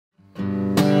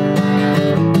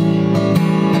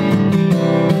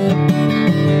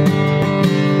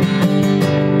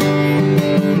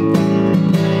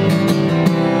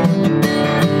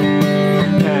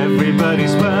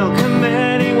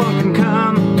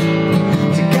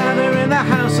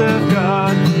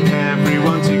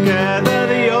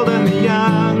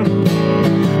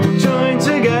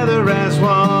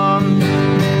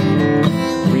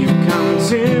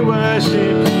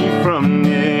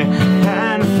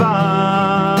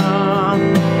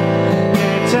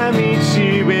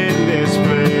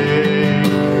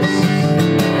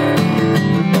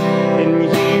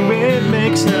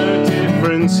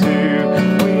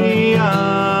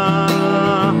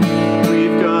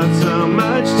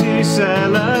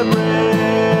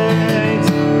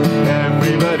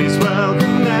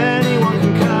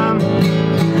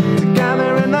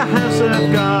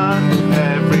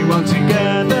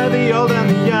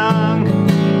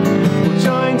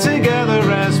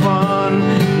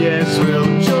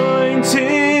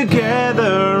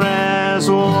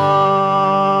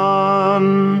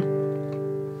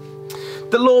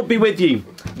Lord be with you.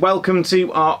 Welcome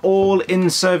to our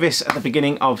all-in service at the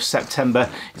beginning of September.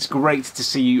 It's great to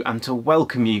see you and to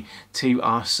welcome you to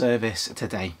our service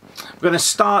today. We're going to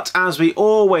start, as we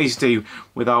always do,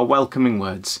 with our welcoming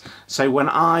words. So when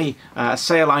I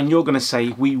say a line, you're going to say,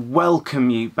 "We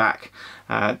welcome you back."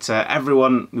 To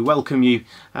everyone, we welcome you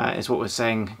is what we're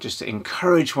saying, just to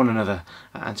encourage one another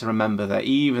and to remember that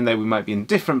even though we might be in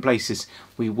different places,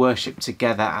 we worship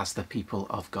together as the people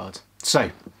of God.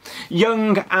 So,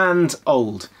 young and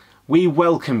old, we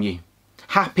welcome you.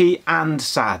 Happy and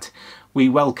sad, we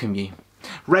welcome you.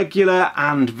 Regular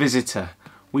and visitor,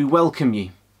 we welcome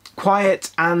you. Quiet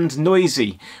and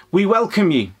noisy, we welcome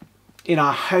you. In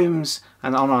our homes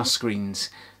and on our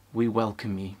screens, we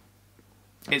welcome you.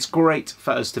 It's great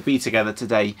for us to be together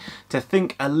today to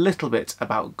think a little bit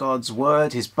about God's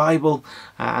Word, His Bible,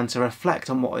 and to reflect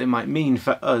on what it might mean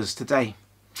for us today.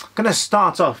 I'm going to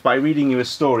start off by reading you a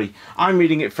story. I'm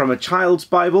reading it from a child's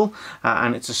Bible,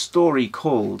 and it's a story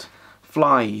called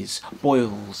Flies,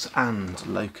 Boils and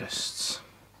Locusts.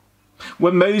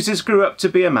 When Moses grew up to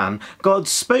be a man, God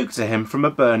spoke to him from a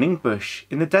burning bush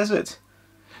in the desert.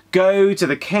 "Go to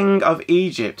the king of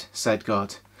Egypt," said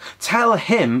God. "Tell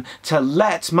him to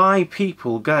let my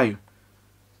people go."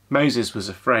 Moses was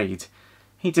afraid.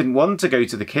 He didn't want to go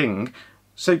to the king,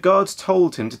 so God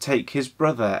told him to take his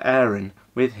brother Aaron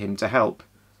with him to help.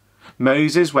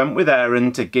 Moses went with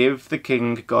Aaron to give the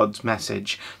king God's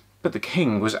message, but the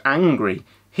king was angry.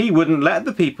 He wouldn't let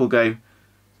the people go.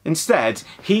 Instead,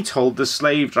 he told the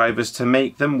slave drivers to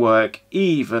make them work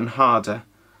even harder.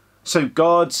 So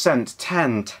God sent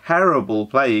 10 terrible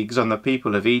plagues on the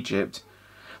people of Egypt.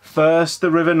 First,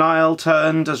 the river Nile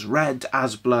turned as red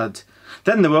as blood.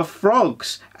 Then there were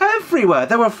frogs. Everywhere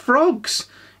there were frogs.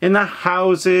 In the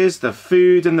houses, the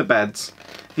food and the beds.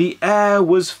 The air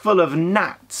was full of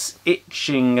gnats,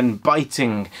 itching and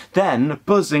biting, then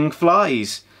buzzing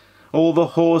flies. All the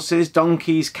horses,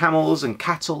 donkeys, camels and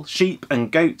cattle, sheep and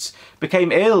goats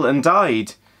became ill and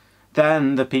died.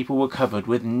 Then the people were covered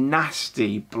with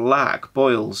nasty black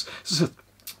boils,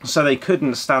 so they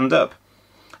couldn't stand up.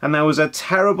 And there was a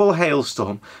terrible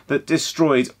hailstorm that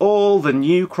destroyed all the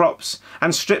new crops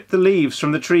and stripped the leaves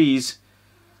from the trees.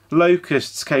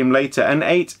 Locusts came later and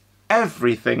ate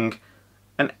everything,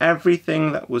 and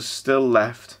everything that was still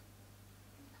left.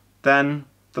 Then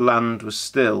the land was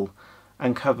still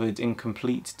and covered in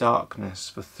complete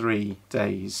darkness for 3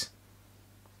 days.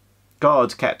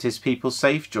 God kept his people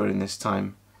safe during this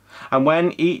time. And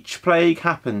when each plague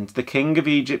happened, the king of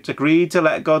Egypt agreed to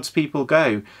let God's people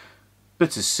go.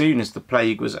 But as soon as the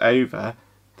plague was over,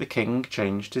 the king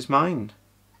changed his mind.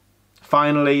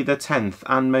 Finally, the 10th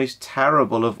and most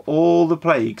terrible of all the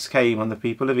plagues came on the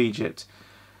people of Egypt.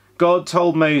 God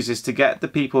told Moses to get the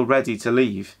people ready to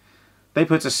leave. They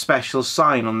put a special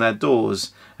sign on their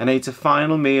doors and ate a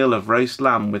final meal of roast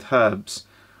lamb with herbs,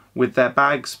 with their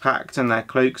bags packed and their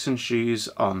cloaks and shoes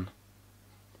on.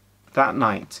 That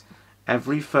night,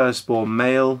 every firstborn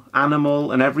male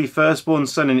animal and every firstborn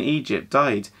son in Egypt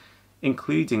died,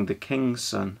 including the king's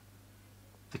son.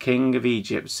 The king of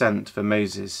Egypt sent for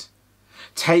Moses.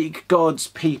 "Take God's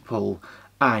people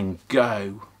and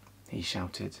go," he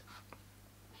shouted.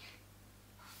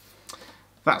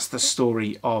 That's the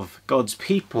story of God's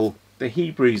people, the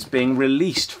Hebrews, being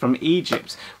released from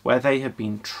Egypt, where they had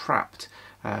been trapped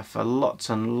for lots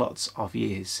and lots of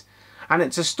years. And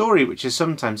it's a story which is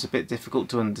sometimes a bit difficult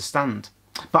to understand.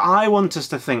 But I want us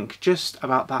to think just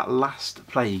about that last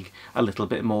plague a little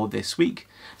bit more this week.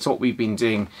 It's what we've been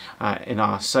doing in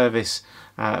our service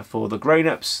for the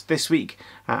grown-ups this week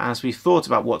as we've thought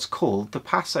about what's called the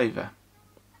Passover.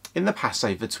 In the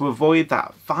Passover, to avoid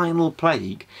that final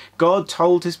plague, God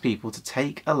told his people to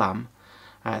take a lamb,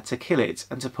 to kill it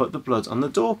and to put the blood on the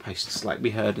doorposts like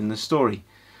we heard in the story.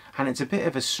 And it's a bit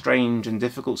of a strange and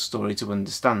difficult story to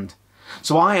understand.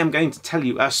 So I am going to tell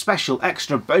you a special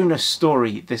extra bonus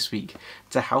story this week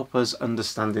to help us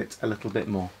understand it a little bit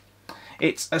more.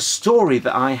 It's a story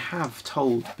that I have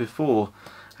told before,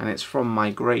 and it's from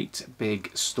my great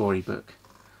big storybook.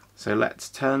 So let's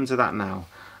turn to that now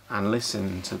and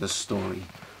listen to the story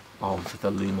of the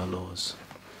Looma laws.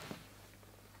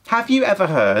 Have you ever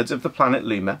heard of the planet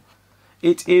Looma?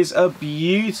 It is a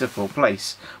beautiful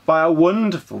place, by a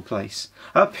wonderful place,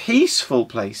 a peaceful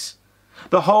place.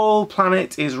 The whole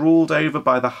planet is ruled over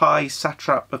by the high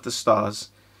satrap of the stars.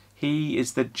 He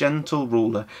is the gentle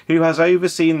ruler who has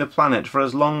overseen the planet for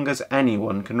as long as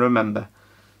anyone can remember.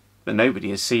 But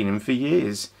nobody has seen him for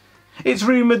years. It's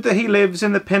rumoured that he lives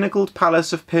in the pinnacled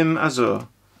palace of Pim Azur.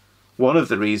 One of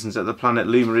the reasons that the planet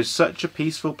Looma is such a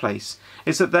peaceful place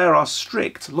is that there are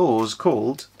strict laws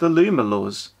called the Looma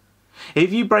laws.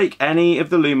 If you break any of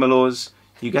the Looma laws,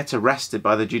 you get arrested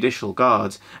by the judicial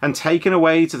guard and taken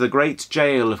away to the great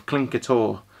jail of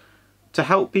Clinkator. To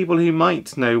help people who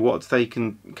might know what they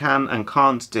can and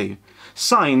can't do,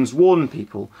 signs warn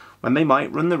people when they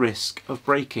might run the risk of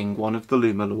breaking one of the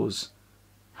Looma laws.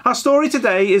 Our story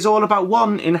today is all about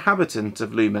one inhabitant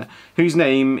of Looma whose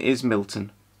name is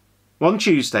Milton. One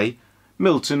Tuesday,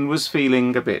 Milton was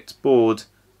feeling a bit bored.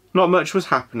 Not much was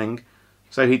happening,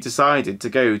 so he decided to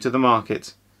go to the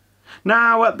market.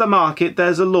 Now at the market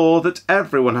there's a law that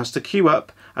everyone has to queue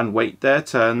up and wait their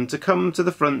turn to come to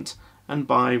the front and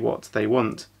buy what they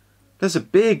want. There's a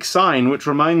big sign which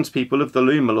reminds people of the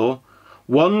Looma law.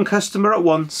 One customer at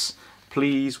once,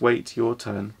 please wait your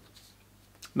turn.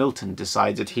 Milton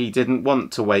decided he didn't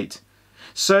want to wait.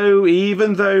 So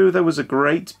even though there was a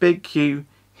great big queue,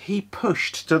 he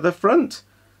pushed to the front.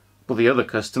 Well, the other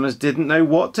customers didn't know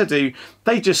what to do.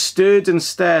 They just stood and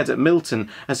stared at Milton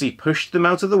as he pushed them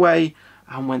out of the way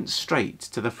and went straight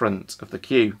to the front of the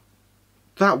queue.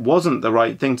 That wasn't the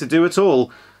right thing to do at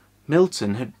all.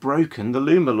 Milton had broken the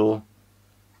Looma law.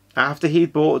 After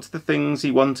he'd bought the things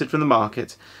he wanted from the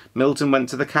market, Milton went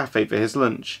to the cafe for his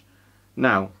lunch.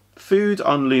 Now, food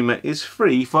on Looma is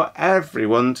free for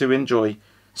everyone to enjoy,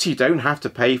 so you don't have to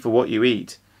pay for what you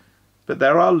eat. But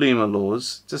there are Looma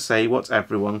laws to say what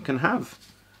everyone can have.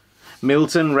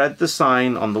 Milton read the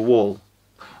sign on the wall.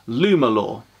 Looma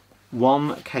law,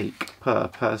 1 cake per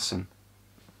person.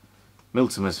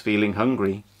 Milton was feeling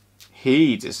hungry.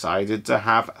 He decided to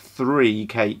have 3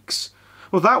 cakes.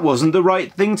 Well, that wasn't the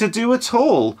right thing to do at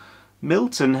all.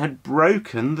 Milton had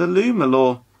broken the Looma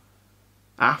law.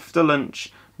 After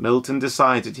lunch, Milton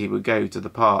decided he would go to the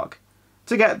park.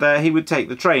 To get there, he would take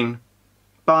the train.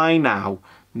 By now,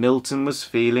 Milton was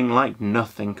feeling like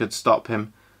nothing could stop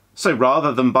him. So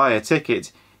rather than buy a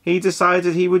ticket, he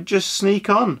decided he would just sneak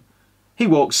on. He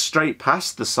walked straight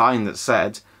past the sign that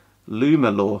said,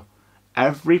 Looma law,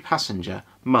 every passenger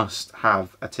must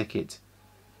have a ticket.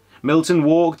 Milton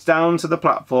walked down to the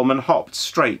platform and hopped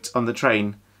straight on the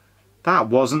train. That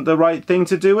wasn't the right thing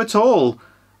to do at all.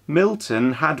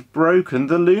 Milton had broken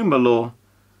the Looma law.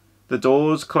 The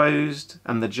doors closed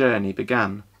and the journey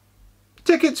began.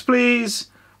 "Tickets, please,"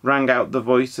 rang out the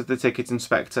voice of the ticket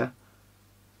inspector.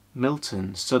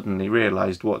 Milton suddenly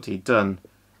realised what he'd done.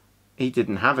 He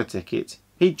didn't have a ticket.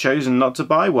 He'd chosen not to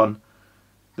buy one.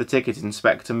 The ticket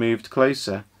inspector moved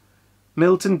closer.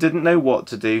 Milton didn't know what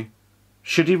to do.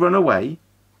 Should he run away?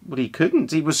 Well, he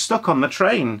couldn't. He was stuck on the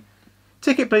train.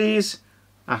 "Ticket, please,"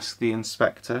 asked the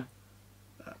inspector.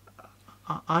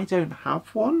 I don't have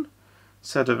one,"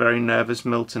 said a very nervous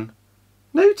Milton.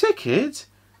 "No ticket?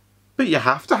 But you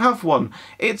have to have one.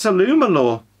 It's a Looma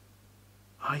law."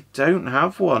 "I don't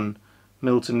have one,"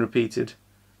 Milton repeated.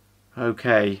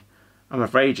 "OK, I'm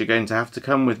afraid you're going to have to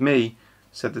come with me,"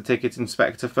 said the ticket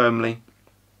inspector firmly.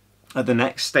 At the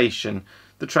next station,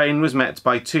 the train was met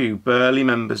by 2 burly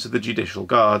members of the judicial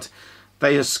guard.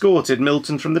 They escorted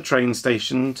Milton from the train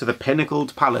station to the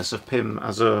pinnacled palace of Pim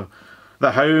Azur,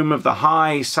 the home of the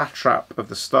High Satrap of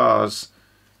the Stars.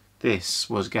 This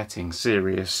was getting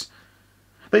serious.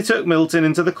 They took Milton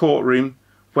into the courtroom,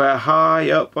 where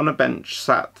high up on a bench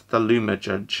sat the Looma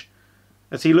judge.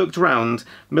 As he looked round,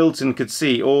 Milton could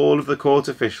see all of the court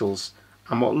officials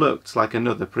and what looked like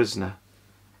another prisoner.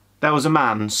 There was a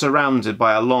man surrounded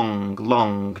by a long,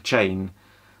 long chain.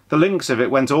 The links of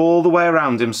it went all the way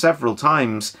around him several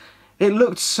times. It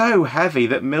looked so heavy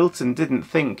that Milton didn't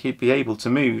think he'd be able to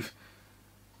move.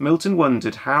 Milton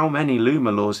wondered how many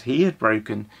Looma laws he had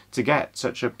broken to get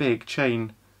such a big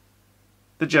chain.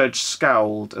 The judge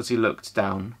scowled as he looked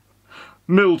down.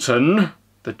 "Milton,"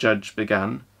 the judge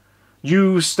began,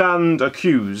 "you stand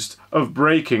accused of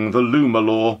breaking the Looma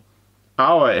law.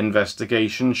 Our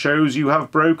investigation shows you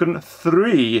have broken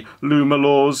 3 Looma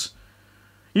laws.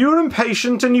 You were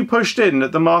impatient and you pushed in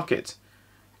at the market.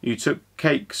 You took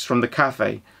cakes from the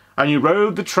cafe and you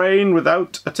rode the train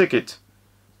without a ticket.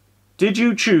 Did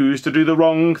you choose to do the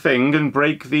wrong thing and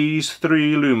break these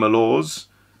 3 Looma laws?"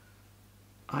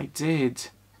 "I did,"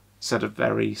 said a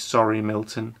very sorry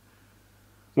Milton.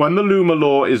 "When the Looma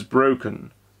law is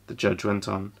broken," the judge went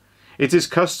on, "it is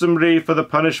customary for the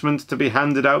punishment to be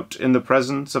handed out in the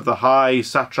presence of the High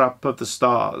Satrap of the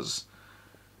Stars."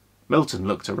 Milton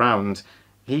looked around.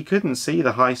 He couldn't see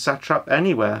the High Satrap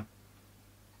anywhere.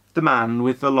 The man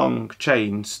with the long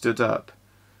chain stood up.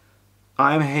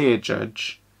 "I am here,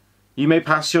 Judge. You may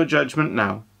pass your judgment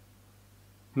now."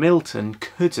 Milton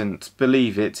couldn't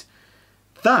believe it.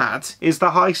 That is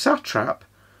the High Satrap.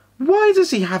 Why does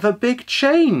he have a big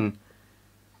chain?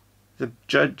 The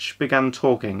judge began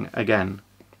talking again.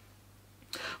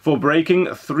 "For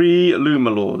breaking 3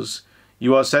 Looma laws,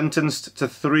 You are sentenced to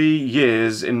 3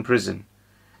 years in prison.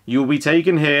 You will be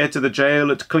taken here to the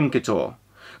jail at Clinketor.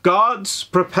 Guards,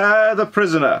 prepare the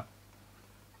prisoner.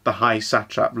 The high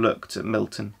satrap looked at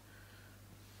Milton.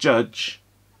 Judge,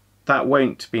 that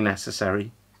won't be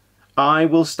necessary. I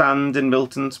will stand in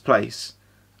Milton's place.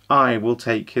 I will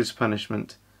take his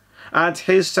punishment. Add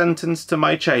his sentence to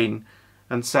my chain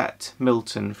and set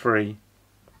Milton free.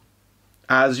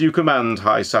 As you command,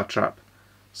 high satrap,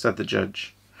 said the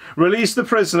judge. Release the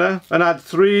prisoner and add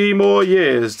 3 more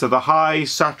years to the high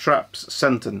satrap's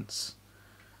sentence.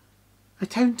 I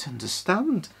don't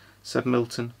understand, said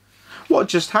Milton. What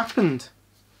just happened?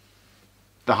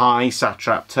 The high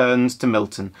satrap turned to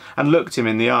Milton and looked him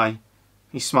in the eye.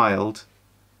 He smiled.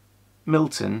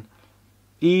 Milton,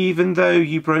 even though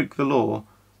you broke the law,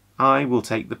 I will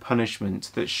take the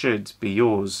punishment that should be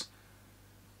yours.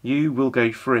 You will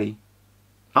go free.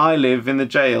 I live in the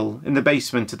jail in the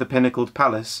basement of the pinnacled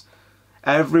palace.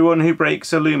 Everyone who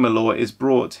breaks a Looma law is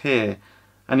brought here,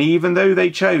 and even though they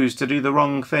chose to do the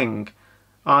wrong thing,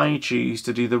 I choose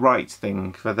to do the right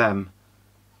thing for them.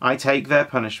 I take their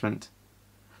punishment.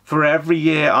 For every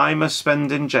year I must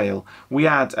spend in jail, we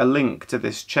add a link to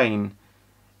this chain.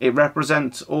 It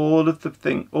represents all of the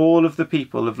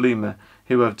people of Looma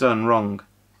who have done wrong.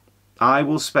 I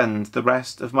will spend the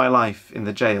rest of my life in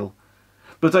the jail.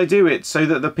 But I do it so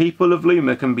that the people of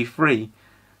Looma can be free,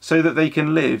 so that they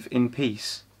can live in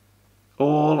peace.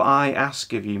 All I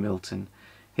ask of you, Milton,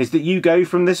 is that you go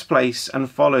from this place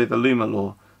and follow the Looma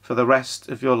law for the rest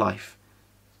of your life.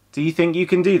 Do you think you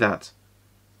can do that?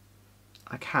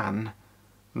 I can,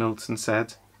 Milton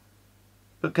said.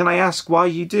 But can I ask why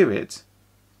you do it?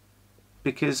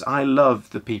 Because I love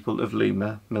the people of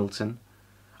Looma, Milton.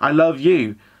 I love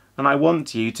you, and I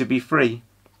want you to be free.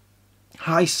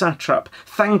 High satrap,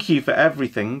 thank you for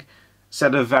everything,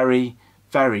 said a very,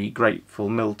 very grateful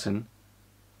Milton.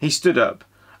 He stood up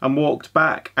and walked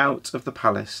back out of the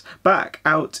palace, back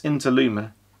out into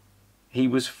Looma. He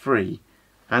was free,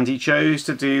 and he chose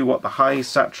to do what the high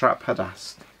satrap had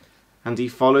asked, and he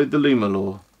followed the Looma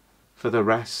law for the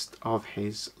rest of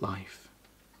his life.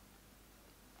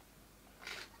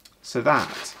 So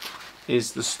that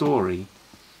is the story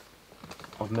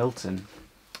of Milton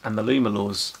and the Looma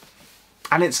laws.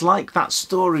 And it's like that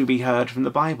story we heard from the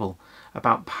Bible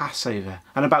about Passover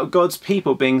and about God's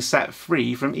people being set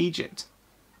free from Egypt.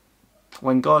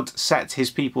 When God set his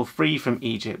people free from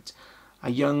Egypt,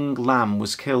 a young lamb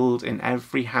was killed in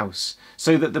every house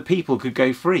so that the people could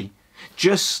go free.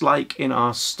 Just like in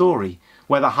our story,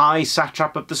 where the high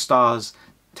satrap of the stars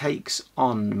takes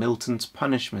on Milton's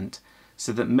punishment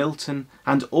so that Milton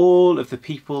and all of the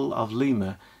people of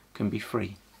Looma can be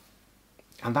free.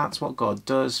 And that's what God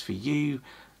does for you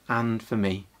and for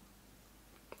me.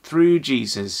 Through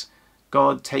Jesus,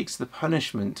 God takes the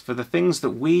punishment for the things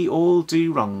that we all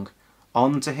do wrong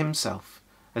onto himself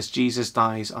as Jesus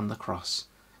dies on the cross.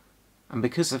 And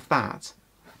because of that,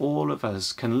 all of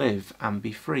us can live and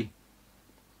be free.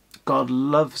 God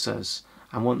loves us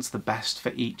and wants the best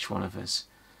for each one of us.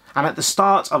 And at the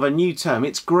start of a new term,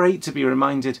 it's great to be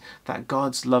reminded that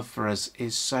God's love for us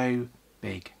is so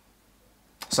big.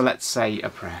 So let's say a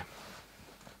prayer.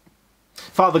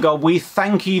 Father God, we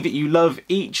thank you that you love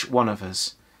each one of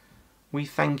us. We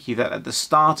thank you that at the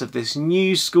start of this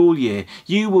new school year,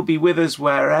 you will be with us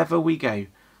wherever we go,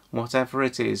 whatever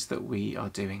it is that we are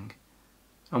doing.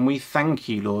 And we thank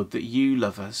you, Lord, that you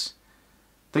love us,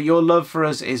 that your love for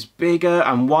us is bigger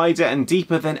and wider and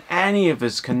deeper than any of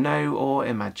us can know or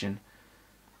imagine.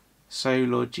 So,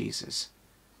 Lord Jesus,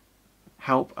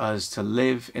 help us to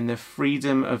live in the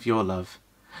freedom of your love,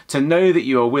 to know that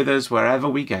you are with us wherever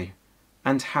we go,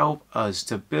 and help us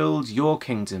to build your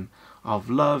kingdom of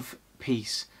love,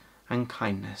 peace and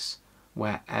kindness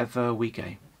wherever we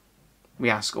go. We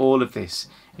ask all of this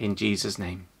in Jesus'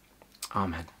 name.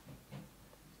 Amen.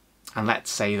 And let's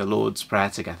say the Lord's Prayer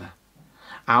together.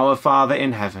 Our Father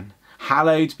in heaven,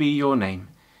 hallowed be your name.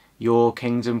 Your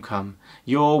kingdom come,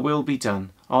 your will be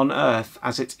done, on earth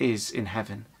as it is in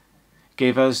heaven.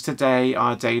 Give us today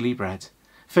our daily bread.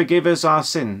 Forgive us our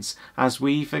sins, as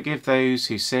we forgive those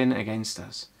who sin against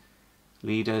us.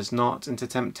 Lead us not into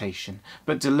temptation,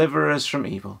 but deliver us from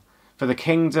evil. For the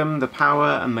kingdom, the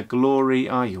power, and the glory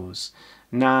are yours,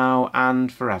 now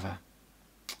and forever.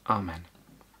 Amen.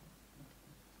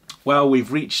 Well,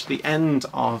 we've reached the end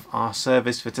of our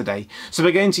service for today, so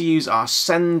we're going to use our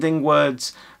sending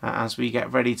words as we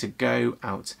get ready to go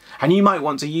out. And you might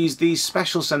want to use these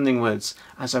special sending words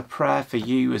as a prayer for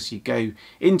you as you go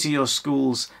into your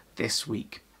schools this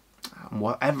week. And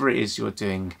whatever it is you're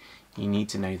doing, you need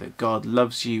to know that God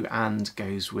loves you and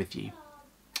goes with you.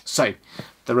 So,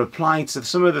 the reply to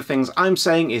some of the things I'm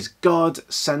saying is God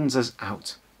sends us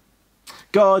out.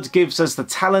 God gives us the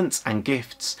talents and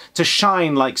gifts to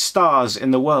shine like stars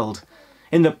in the world.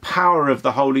 In the power of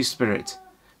the Holy Spirit,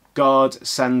 God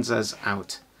sends us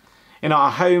out. In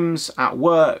our homes, at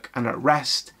work and at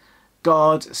rest,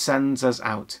 God sends us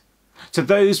out. To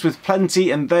those with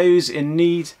plenty and those in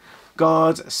need,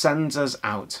 God sends us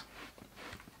out.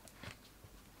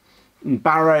 In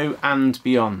Barrow and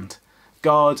beyond,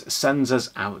 God sends us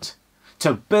out.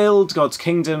 To build God's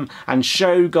kingdom and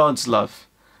show God's love,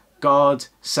 God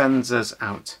sends us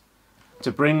out.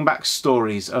 To bring back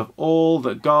stories of all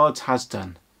that God has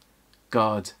done,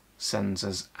 God sends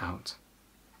us out.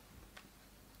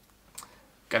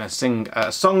 Going to sing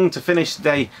a song to finish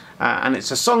today, and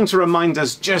it's a song to remind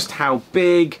us just how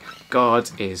big God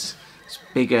is. It's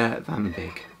bigger than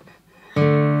big.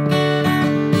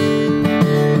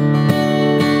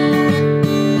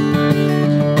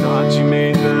 God, you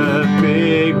made the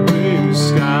big blue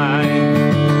sky.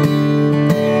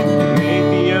 You made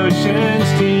the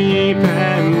oceans deep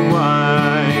and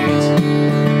wide.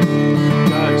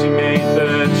 God, you made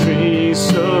the trees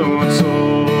so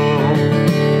tall.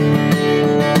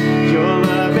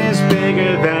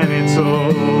 Than it's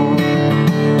all.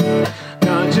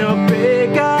 God, you're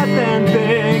bigger than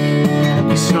big.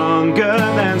 You're stronger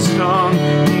than strong.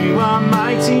 You are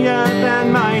mightier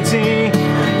than mighty.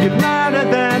 You're louder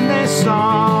than this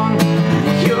song.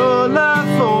 Your love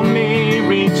for me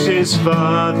reaches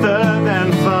farther